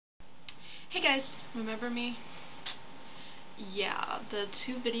Hey guys, remember me? Yeah, the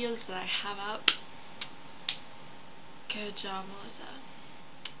 2 videos that I have up. Good job, Melissa.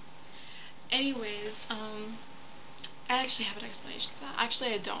 Anyways, I actually have an explanation for that.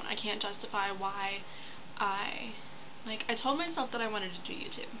 Actually, I don't. I can't justify why I told myself that I wanted to do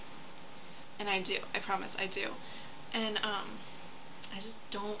YouTube. And I do. I promise I do. And, I just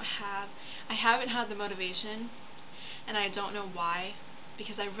I haven't had the motivation, and I don't know why,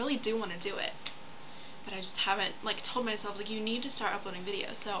 because I really do want to do it. But I just haven't, told myself, you need to start uploading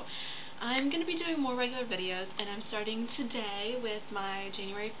videos. So, I'm going to be doing more regular videos, and I'm starting today with my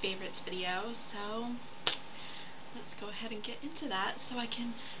January favorites video. So, let's go ahead and get into that so I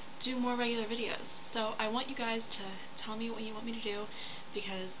can do more regular videos. So, I want you guys to tell me what you want me to do,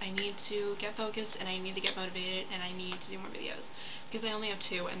 because I need to get focused, and I need to get motivated, and I need to do more videos. Because I only have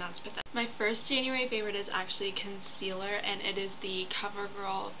 2, and that's pathetic. My first January favorite is actually concealer, and it is the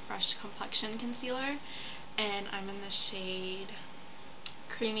Covergirl Fresh Complexion concealer, and I'm in the shade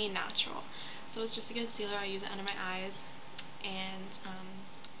Creamy Natural. So it's just a concealer. I use it under my eyes, and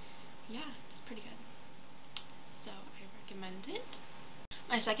yeah, it's pretty good. So I recommend it.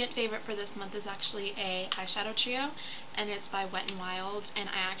 My second favorite for this month is actually a eyeshadow trio, and it's by Wet n Wild, and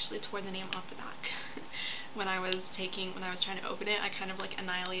I actually tore the name off the back. when I was trying to open it, I kind of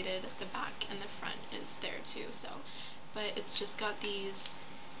annihilated the back, and the front is there too. So, but it's just got these,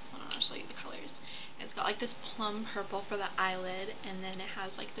 hold on, I'll show you the colors. It's got this plum purple for the eyelid, and then it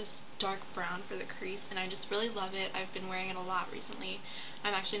has this dark brown for the crease, and I just really love it. I've been wearing it a lot recently.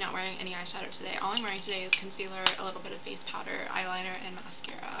 I'm actually not wearing any eyeshadow today. All I'm wearing today is concealer, a little bit of face powder, eyeliner, and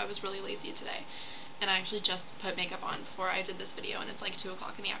mascara. I was really lazy today, and I actually just put makeup on before I did this video, and it's 2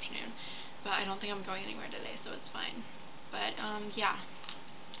 o'clock in the afternoon. But I don't think I'm going anywhere today, so it's fine. But, yeah.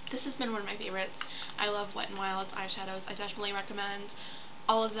 This has been one of my favorites. I love Wet n Wild's eyeshadows. I definitely recommend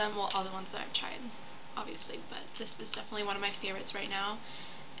all of them. Well, all the ones that I've tried, obviously, but this is definitely one of my favorites right now.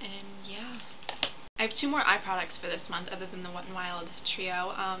 And yeah, I have 2 more eye products for this month other than the Wet n Wild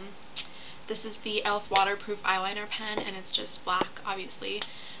trio. This is the e.l.f. waterproof eyeliner pen, and it's just black, obviously,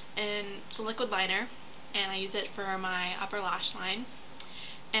 and it's a liquid liner, and I use it for my upper lash line.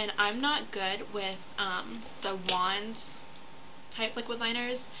 And I'm not good with the wand type liquid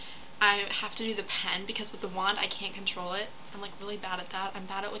liners. I have to do the pen, because with the wand I can't control it. I'm really bad at that. I'm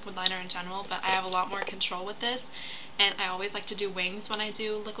bad at liquid liner in general, but I have a lot more control with this, and I always like to do wings when I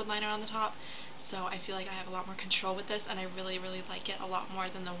do liquid liner on the top, so I feel like I have a lot more control with this, and I really, really like it a lot more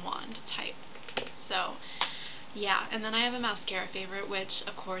than the wand type. So yeah, and then I have a mascara favorite, which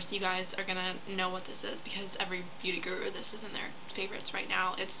of course you guys are gonna know what this is, because every beauty guru, this is in their favorites right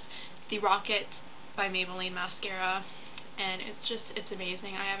now. It's the Rocket by Maybelline mascara, and it's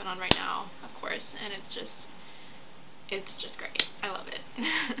amazing. I have it on right now, of course, and it's just great. I love it.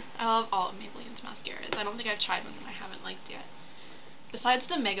 I love all of Maybelline's mascaras. I don't think I've tried one that I haven't liked yet. Besides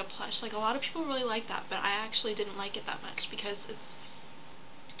the Mega Plush, a lot of people really like that, but I actually didn't like it that much, because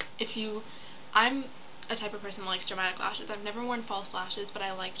I'm a type of person that likes dramatic lashes. I've never worn false lashes, but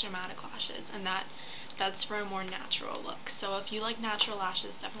I like dramatic lashes, and that's for a more natural look. So if you like natural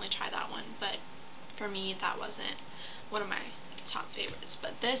lashes, definitely try that one, but for me, that wasn't one of my top favorites,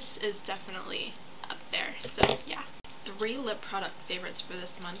 but this is definitely up there. So yeah. 3 lip product favorites for this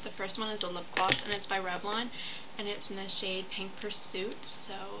month. The first one is a lip gloss, and it's by Revlon, and it's in the shade Pink Pursuit.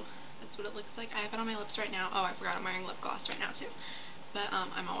 So that's what it looks like. I have it on my lips right now. Oh, I forgot I'm wearing lip gloss right now too. But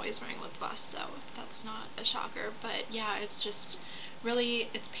I'm always wearing lip gloss, so that's not a shocker. But yeah, it's just really,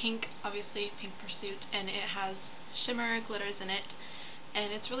 it's pink, obviously, Pink Pursuit, and it has shimmer glitters in it, and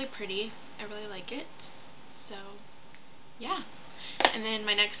it's really pretty. I really like it. So yeah. And then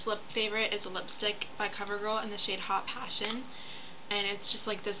my next lip favorite is a lipstick by Covergirl in the shade Hot Passion, and it's just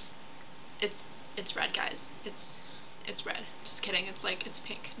this, it's red, guys. It's red. Just kidding. It's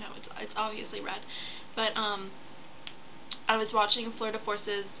pink. No, it's obviously red. But I was watching Fleur de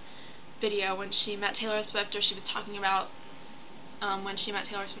Force's video when she met Taylor Swift, or she was talking about when she met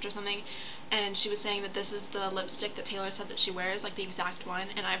Taylor Swift or something, and she was saying that this is the lipstick that Taylor said that she wears, the exact one,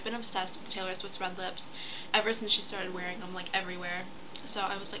 and I've been obsessed with Taylor Swift's red lips ever since she started wearing them, everywhere. So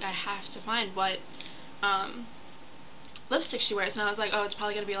I was I have to find what lipstick she wears, and I was oh, it's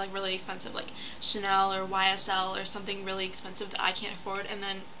probably going to be really expensive, Chanel or YSL or something really expensive that I can't afford. And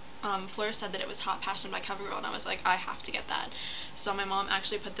then Fleur said that it was Hot Passion by Covergirl, and I was I have to get that. So my mom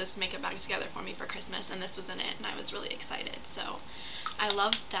actually put this makeup bag together for me for Christmas, and this was in it, and I was really excited. So I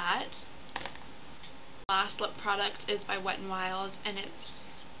love that. Last lip product is by Wet n Wild, and it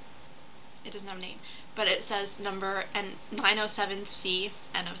doesn't have a name, but it says number 907C,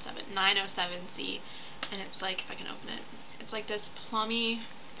 N07, 907C, and it's if I can open it, it's this plummy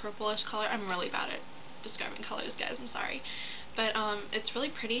purplish color. I'm really bad at describing colors, guys, I'm sorry. But it's really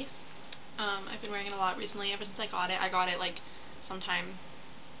pretty. I've been wearing it a lot recently, ever since I got it. I got it like sometime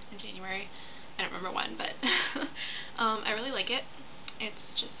in January. I don't remember when, but I really like it. It's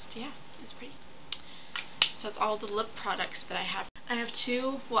just, yeah, it's pretty. So that's all the lip products that I have. I have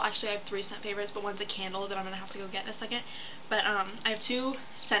two, well actually I have three scent favorites, but one's a candle that I'm going to have to go get in a second. But I have two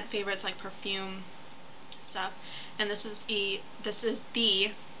scent favorites, like perfume stuff, and this is the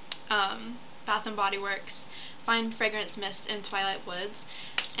Bath & Body Works Fine Fragrance Mist in Twilight Woods,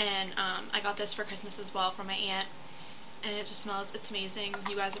 and I got this for Christmas as well from my aunt, and it just smells, it's amazing.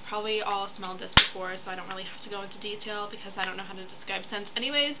 You guys have probably all smelled this before, so I don't really have to go into detail because I don't know how to describe scents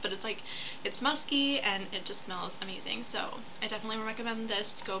anyways, but it's like, it's musky and it just smells amazing. So I definitely recommend this.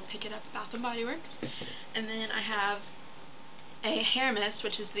 Go pick it up at Bath & Body Works. And then I have a hair mist,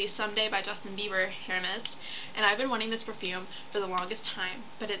 which is the Someday by Justin Bieber hair mist, and I've been wanting this perfume for the longest time,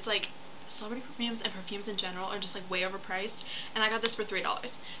 but it's like, celebrity perfumes and perfumes in general are just like way overpriced, and I got this for $3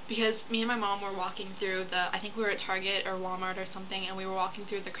 because me and my mom were walking through I think we were at Target or Walmart or something, and we were walking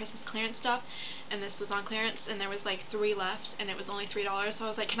through the Christmas clearance stuff, and this was on clearance, and there was like 3 left, and it was only $3, so I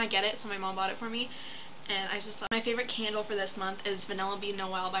was like, can I get it? So my mom bought it for me, and I just love it. My favorite candle for this month is Vanilla Bean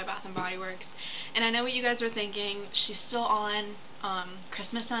Noel by Bath & Body Works, and I know what you guys are thinking, she's still on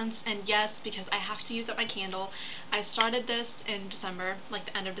Christmas scents, and yes, because I have to use up my candle. I started this in December, like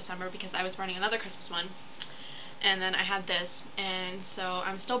the end of December, because I was burning another Christmas one, and then I had this, and so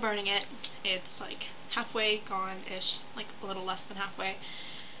I'm still burning it. It's like halfway gone-ish, like a little less than halfway,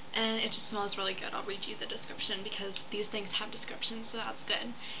 and it just smells really good. I'll read you the description because these things have descriptions, so that's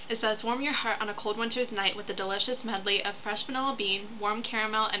good. It says, warm your heart on a cold winter's night with a delicious medley of fresh vanilla bean, warm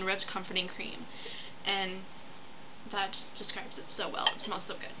caramel, and rich comforting cream. And that just describes it so well. It smells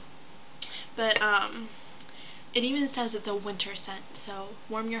so good. But it even says it's a winter scent, so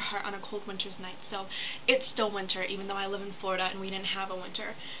warm your heart on a cold winter's night. So it's still winter, even though I live in Florida and we didn't have a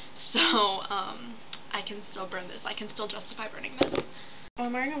winter. So I can still burn this. I can still justify burning this. Oh,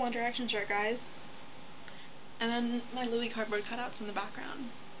 I'm wearing a One Direction shirt, guys. And then my Louis cardboard cutouts in the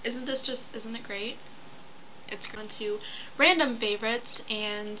background. Isn't it great? It's going to random favorites,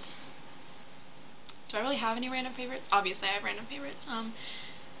 and do I really have any random favorites? Obviously, I have random favorites.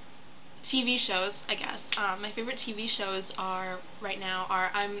 TV shows, I guess. My favorite TV shows right now are,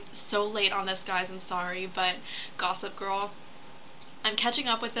 I'm so late on this, guys, I'm sorry, but Gossip Girl. I'm catching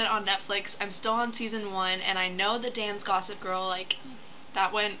up with it on Netflix. I'm still on season 1, and I know that Dan's Gossip Girl, like,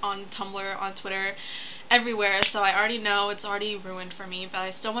 that went on Tumblr, on Twitter, everywhere, so I already know it's already ruined for me, but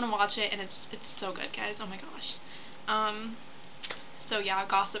I still want to watch it, and it's so good, guys. Oh my gosh. So yeah,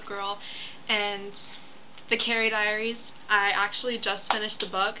 Gossip Girl, and the Carrie Diaries. I actually just finished the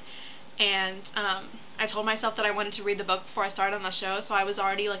book, and I told myself that I wanted to read the book before I started on the show, so I was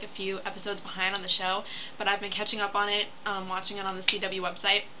already like a few episodes behind on the show, but I've been catching up on it, watching it on the CW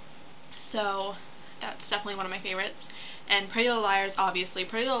website, so that's definitely one of my favorites. And Pretty Little Liars, obviously.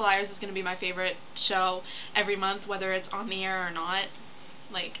 Pretty Little Liars is going to be my favorite show every month, whether it's on the air or not.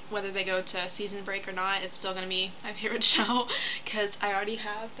 Like, whether they go to season break or not, it's still going to be my favorite show, because I already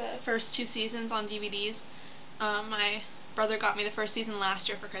have the first 2 seasons on DVDs. My brother got me the first season last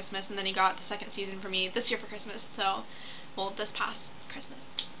year for Christmas, and then he got the second season for me this year for Christmas, so, well, this past Christmas.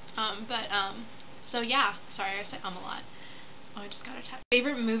 So yeah, sorry, I say a lot. Oh, I just got a text.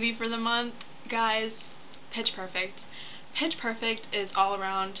 Favorite movie for the month, guys, Pitch Perfect. Pitch Perfect is all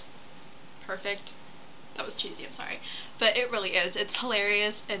around perfect. That was cheesy, I'm sorry. But it really is. It's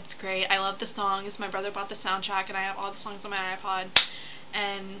hilarious. It's great. I love the songs. My brother bought the soundtrack, and I have all the songs on my iPod.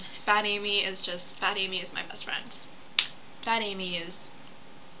 And Fat Amy is my best friend. Fat Amy is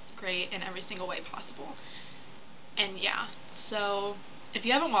great in every single way possible. And yeah, so if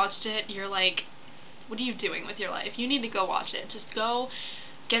you haven't watched it, you're like, what are you doing with your life? You need to go watch it. Just go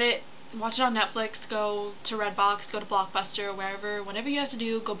get it. Watch it on Netflix, go to Redbox, go to Blockbuster, wherever, whatever you have to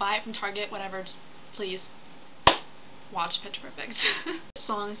do, go buy it from Target, whatever, just please watch Pitch Perfect.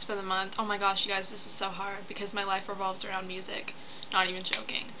 Songs for the month. Oh my gosh, you guys, this is so hard because my life revolves around music. Not even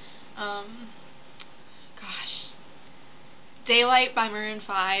joking. Gosh. Daylight by Maroon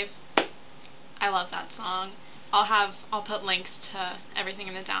 5. I love that song. I'll put links to everything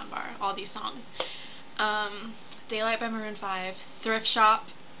in the down bar, all these songs. Daylight by Maroon 5. Thrift Shop.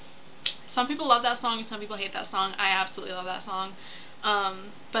 Some people love that song, some people hate that song. I absolutely love that song.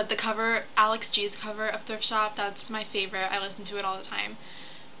 But the cover, Alex G's cover of Thrift Shop, that's my favorite. I listen to it all the time.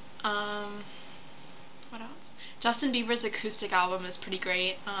 What else? Justin Bieber's Acoustic album is pretty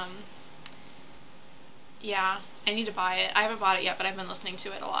great. Yeah, I need to buy it. I haven't bought it yet, but I've been listening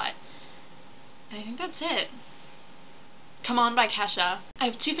to it a lot. And I think that's it. Come On by Kesha. I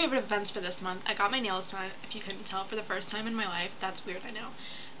have two favorite events for this month. I got my nails done, if you couldn't tell, for the first time in my life. That's weird, I know.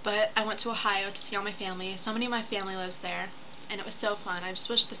 But I went to Ohio to see all my family. So many of my family lives there, and it was so fun. I just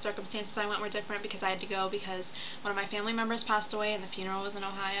wish the circumstances I went were different because I had to go because one of my family members passed away and the funeral was in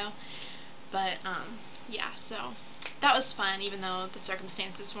Ohio. But, yeah, so that was fun, even though the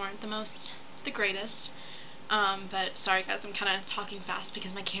circumstances weren't the greatest. But sorry guys, I'm kind of talking fast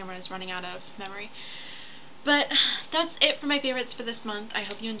because my camera is running out of memory. But that's it for my favorites for this month. I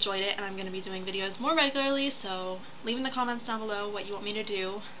hope you enjoyed it, and I'm going to be doing videos more regularly, so leave in the comments down below what you want me to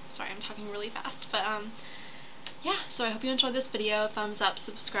do. Sorry, I'm talking really fast, but yeah, so I hope you enjoyed this video. Thumbs up,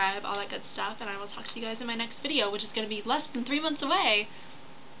 subscribe, all that good stuff, and I will talk to you guys in my next video, which is going to be less than 3 months away.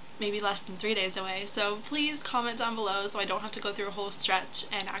 Maybe less than 3 days away, so please comment down below so I don't have to go through a whole stretch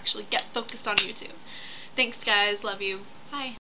and actually get focused on YouTube. Thanks guys, love you, bye.